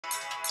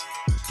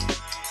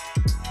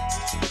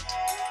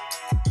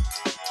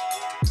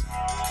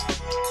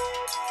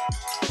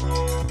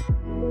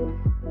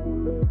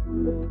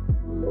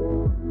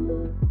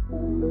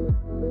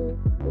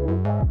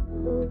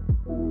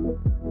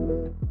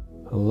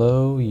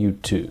Hello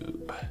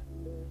YouTube.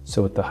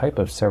 So with the hype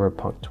of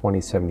Cyberpunk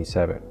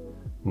 2077,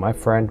 my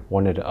friend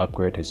wanted to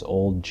upgrade his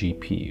old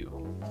GPU,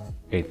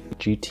 a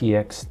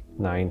GTX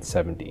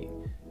 970,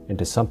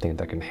 into something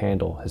that can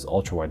handle his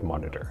ultrawide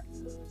monitor.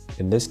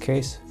 In this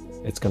case,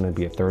 it's going to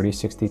be a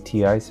 3060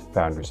 Ti's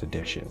Founders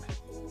Edition.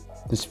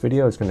 This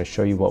video is going to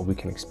show you what we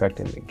can expect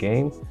in the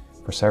game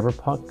for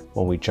Cyberpunk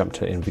when we jump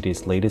to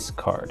Nvidia's latest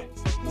card.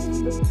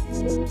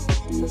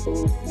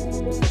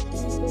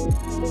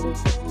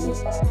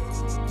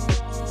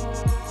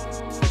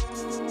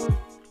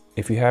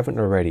 If you haven't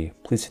already,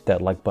 please hit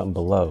that like button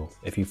below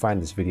if you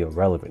find this video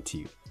relevant to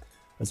you,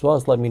 as well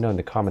as let me know in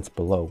the comments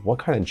below what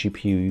kind of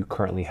GPU you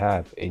currently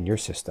have in your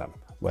system,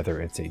 whether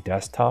it's a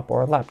desktop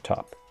or a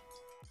laptop.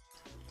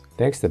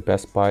 Thanks to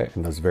Best Buy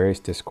and those various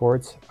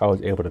Discords, I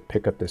was able to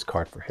pick up this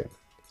card for him.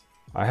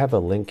 I have a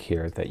link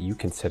here that you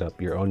can set up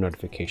your own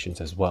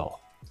notifications as well.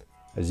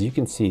 As you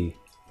can see,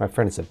 my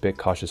friend is a bit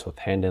cautious with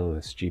handling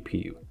this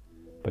GPU,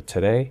 but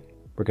today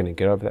we're going to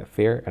get over that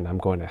fear and I'm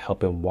going to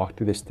help him walk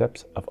through the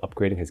steps of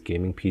upgrading his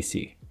gaming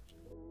PC.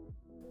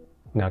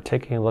 Now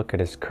taking a look at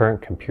his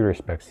current computer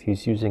specs,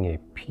 he's using a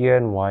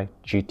PNY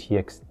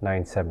GTX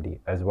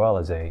 970 as well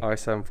as a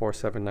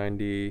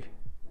i7-4790.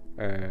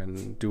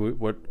 And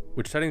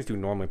which settings do you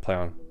normally play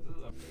on?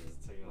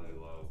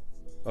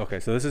 Okay,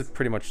 so this is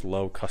pretty much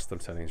low custom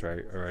settings,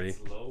 right? Already?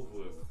 It's low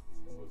with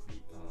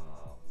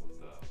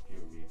the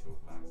POV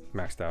to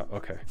maxed out.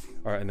 Okay.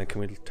 All right, and then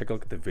can we take a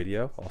look at the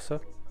video also?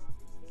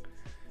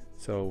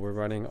 So we're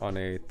running on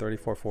a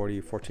 3440,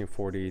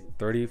 1440,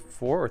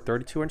 34 or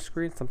 32 inch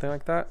screen, something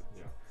like that.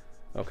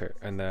 Yeah. Okay,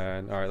 and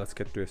then all right, let's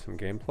get through some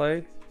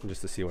gameplay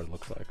just to see what it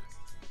looks like,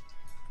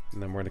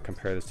 and then we're going to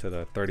compare this to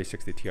the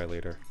 3060 Ti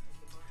later.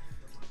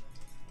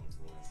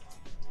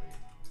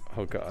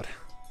 Oh god.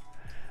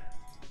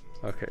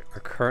 Okay, our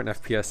current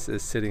FPS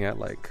is sitting at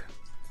like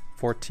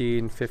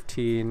 14,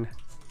 15.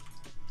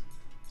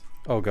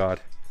 Oh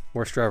god,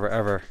 worst driver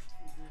ever.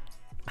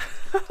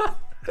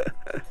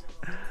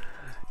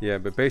 Yeah,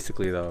 but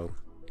basically though,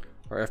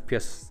 our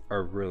FPS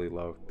are really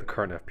low, the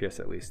current FPS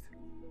at least.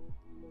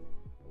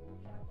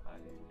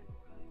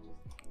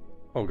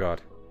 Oh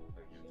god.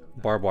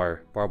 Barbed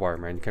wire,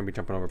 man, you can't be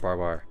jumping over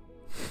barbed wire.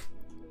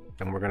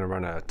 And we're going to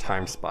run a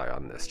time spy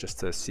on this just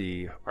to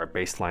see our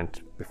baseline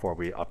before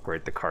we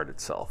upgrade the card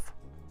itself.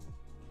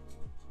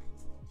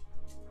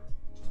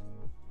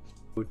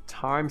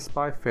 Time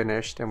spy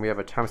finished, and we have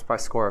a time spy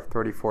score of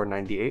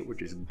 3498,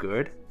 which is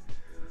good,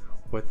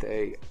 with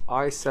a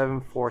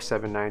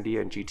i7-4790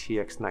 and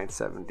GTX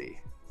 970.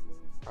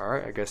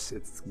 Alright, I guess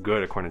it's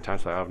good according to time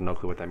spy. I have no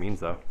clue what that means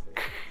though.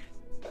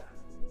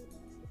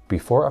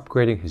 Before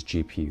upgrading his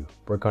GPU,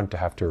 we're going to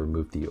have to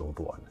remove the old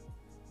one.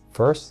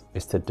 First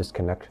is to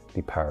disconnect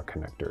the power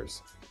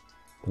connectors.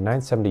 The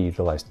 970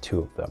 utilized two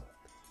of them.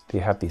 They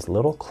have these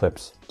little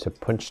clips to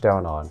punch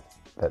down on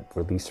that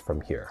release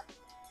from here.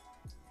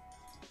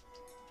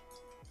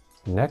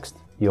 Next,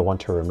 you'll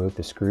want to remove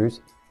the screws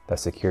that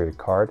secure your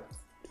card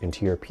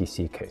into your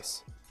PC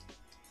case.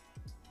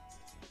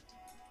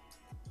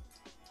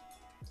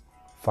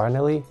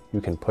 Finally, you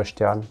can push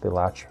down the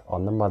latch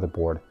on the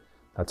motherboard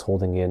that's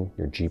holding in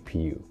your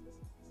GPU.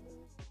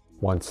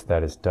 Once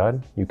that is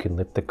done, you can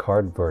lift the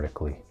card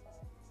vertically.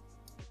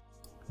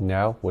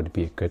 Now would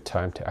be a good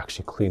time to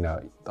actually clean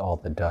out all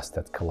the dust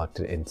that's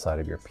collected inside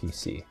of your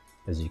PC.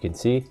 As you can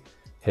see,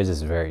 his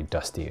is very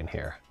dusty in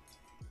here.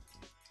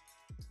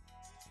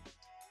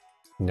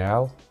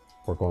 Now,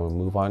 we're going to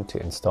move on to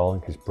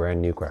installing his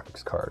brand new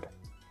graphics card.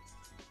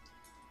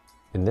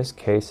 In this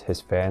case,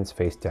 his fans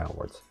face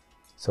downwards,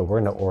 so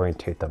we're going to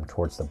orientate them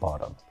towards the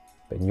bottom.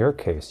 But in your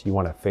case, you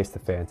want to face the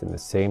fans in the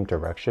same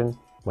direction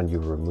when you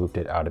removed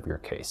it out of your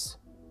case.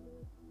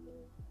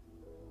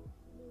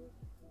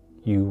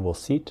 You will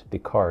seat the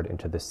card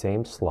into the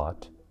same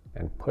slot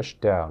and push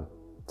down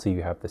so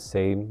you have the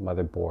same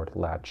motherboard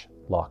latch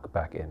lock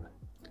back in.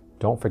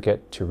 Don't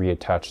forget to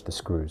reattach the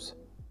screws.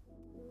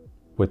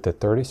 With the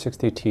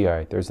 3060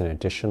 Ti, there's an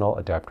additional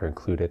adapter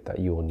included that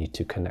you will need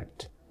to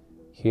connect.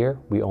 Here,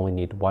 we only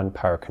need one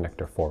power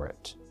connector for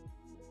it.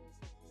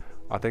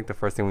 I think the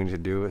first thing we need to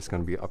do is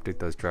going to be update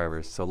those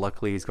drivers. So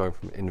luckily he's going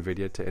from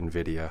Nvidia to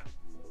Nvidia.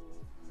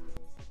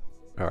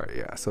 Alright,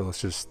 yeah, so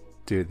let's just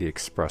do the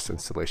express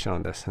installation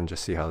on this and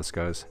just see how this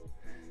goes.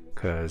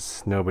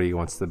 Because nobody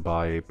wants to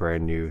buy a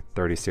brand new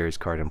 30 series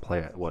card and play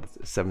at, what is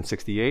it,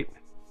 768?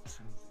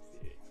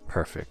 768.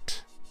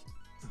 Perfect.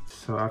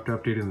 So after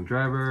updating the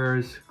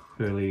drivers,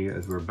 clearly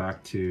as we're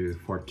back to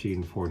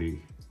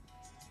 1440.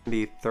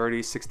 The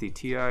 3060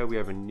 Ti, we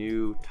have a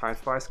new time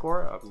spy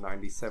score of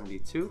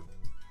 9072.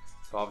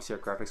 So obviously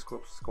our graphics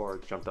score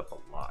jumped up a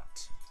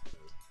lot.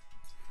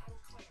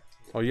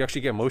 Oh, you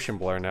actually get motion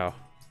blur now.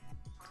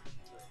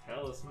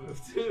 Hella smooth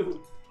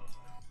too.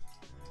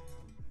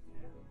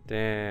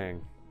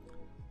 Dang.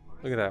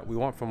 Look at that. We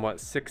went from what,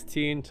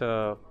 16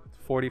 to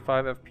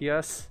 45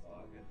 FPS?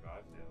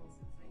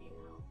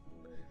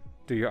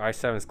 Dude, your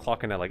i7 is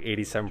clocking at like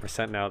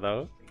 87% now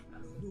though.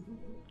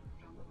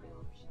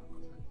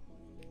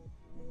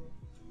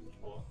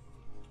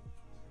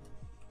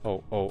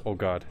 Oh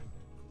god.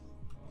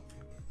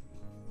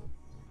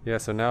 Yeah,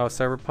 so now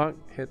Cyberpunk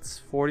hits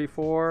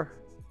 44,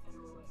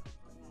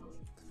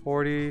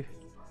 40.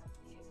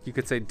 You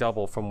could say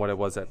double from what it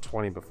was at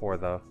 20 before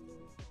though.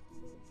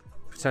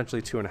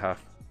 Potentially 2.5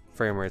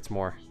 frame rates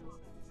more.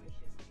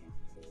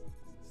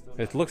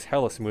 It looks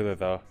hella smoother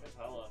though. It's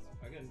hella.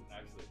 I can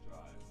actually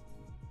drive.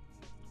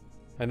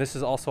 And this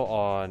is also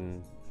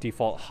on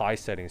default high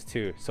settings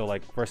too. So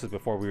like versus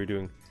before we were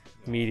doing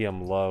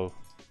medium, low.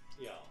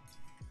 Yeah.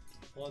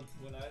 Well,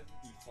 when I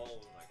default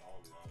was like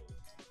all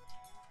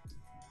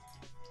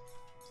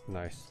low.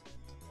 Nice.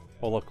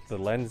 Oh look, the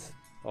lens.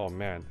 Oh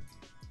man.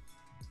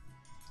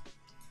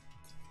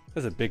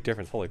 There's a big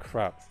difference. Holy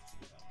crap.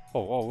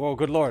 Oh,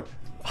 good lord.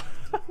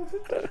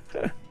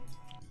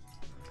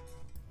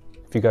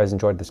 If you guys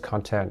enjoyed this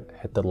content,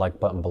 hit the like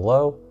button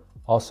below.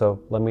 Also,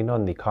 let me know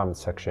in the comment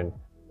section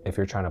if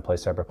you're trying to play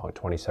Cyberpunk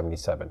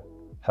 2077.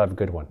 Have a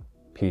good one.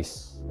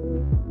 Peace.